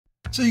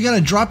So you got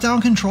a drop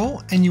down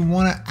control and you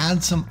want to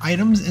add some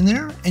items in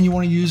there and you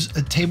want to use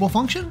a table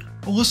function.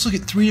 Well, let's look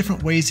at 3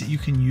 different ways that you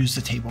can use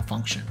the table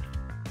function.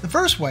 The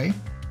first way,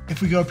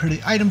 if we go up here to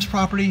the items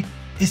property,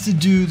 is to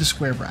do the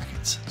square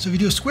brackets. So if you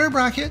do a square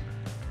bracket,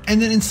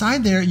 and then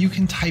inside there, you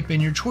can type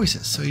in your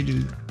choices. So you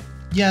do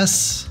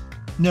yes,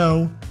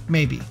 no,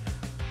 maybe.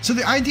 So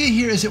the idea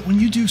here is that when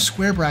you do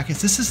square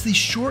brackets, this is the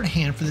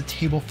shorthand for the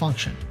table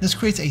function. This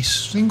creates a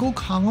single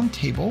column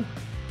table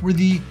where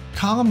the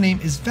column name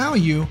is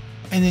value,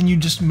 and then you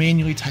just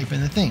manually type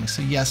in the thing.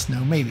 So yes,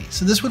 no, maybe.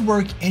 So this would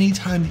work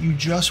anytime that you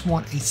just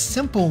want a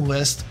simple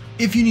list.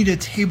 If you need a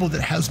table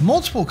that has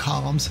multiple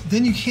columns,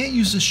 then you can't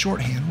use the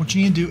shorthand. What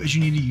you need to do is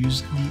you need to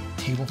use the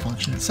table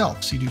function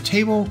itself. So you do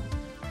table,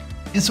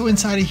 and so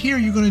inside of here,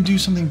 you're going to do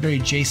something very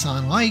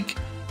JSON-like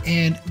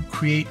and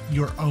create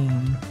your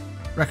own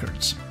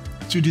records.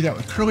 So you do that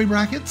with curly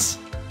brackets,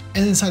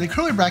 and inside the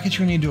curly brackets,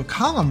 you're going to need to do a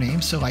column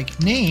name. So like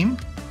name,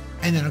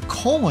 and then a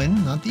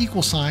colon, not the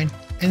equal sign.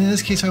 And in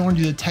this case, if I want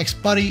to do the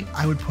text buddy,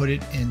 I would put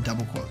it in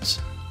double quotes.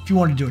 If you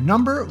want to do a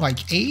number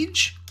like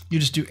age, you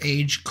just do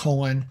age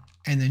colon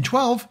and then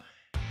 12,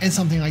 and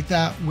something like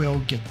that will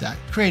get that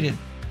created.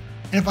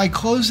 And if I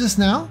close this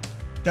now,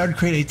 that would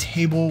create a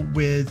table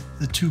with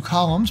the 2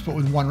 columns, but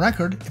with 1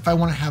 record. If I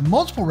want to have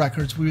multiple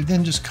records, we would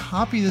then just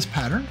copy this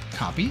pattern,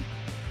 copy,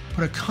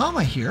 put a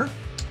comma here,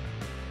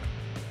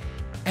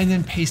 and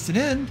then paste it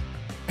in.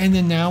 And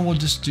then now we'll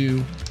just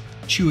do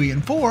Chewy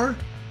and 4,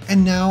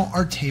 and now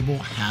our table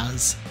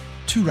has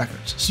 2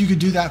 records. So you could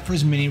do that for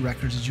as many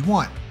records as you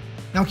want.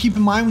 Now keep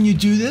in mind when you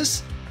do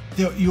this,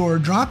 your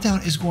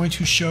dropdown is going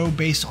to show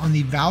based on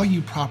the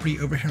value property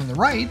over here on the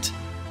right.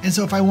 And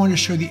so if I wanted to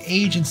show the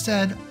age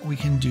instead, we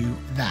can do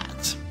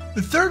that.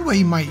 The third way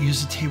you might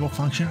use the table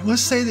function,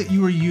 let's say that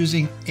you were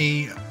using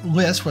a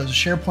list, whether it's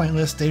a SharePoint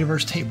list,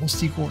 Dataverse table,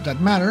 SQL, it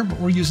doesn't matter, but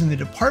we're using the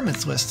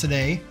departments list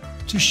today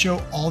to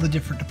show all the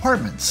different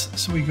departments.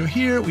 So we go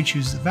here, we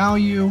choose the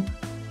value,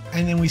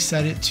 and then we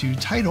set it to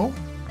title.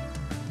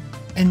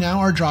 And now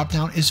our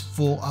dropdown is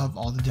full of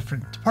all the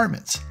different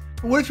departments.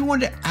 But what if you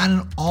wanted to add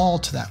an all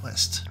to that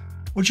list?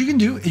 What you can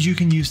do is you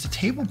can use the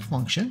table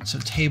function, so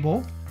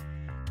table,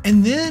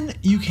 and then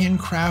you can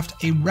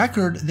craft a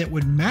record that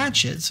would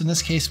match it. So in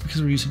this case,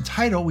 because we're using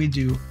title, we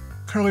do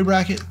curly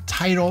bracket,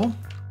 title,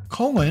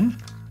 colon,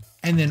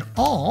 and then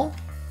all.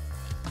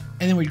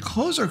 And then we'd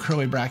close our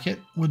curly bracket,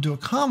 we'll do a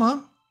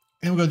comma,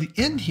 and we'll go to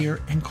the end here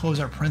and close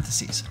our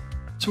parentheses.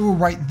 So we'll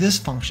write this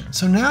function.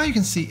 So now you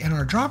can see in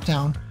our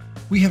dropdown,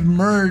 we have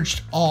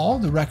merged all,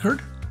 the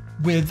record,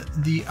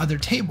 with the other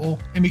table.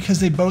 And because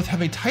they both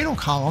have a title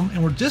column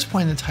and we're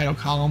displaying the title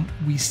column,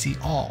 we see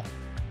all.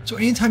 So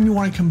anytime you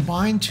want to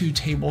combine 2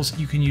 tables,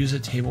 you can use a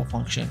table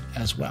function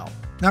as well.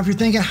 Now, if you're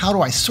thinking, how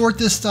do I sort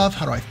this stuff?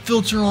 How do I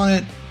filter on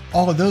it?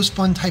 All of those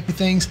fun type of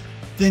things,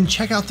 then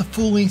check out the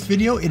full length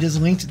video. It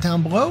is linked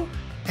down below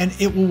and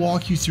it will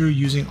walk you through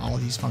using all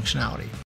of these functionality.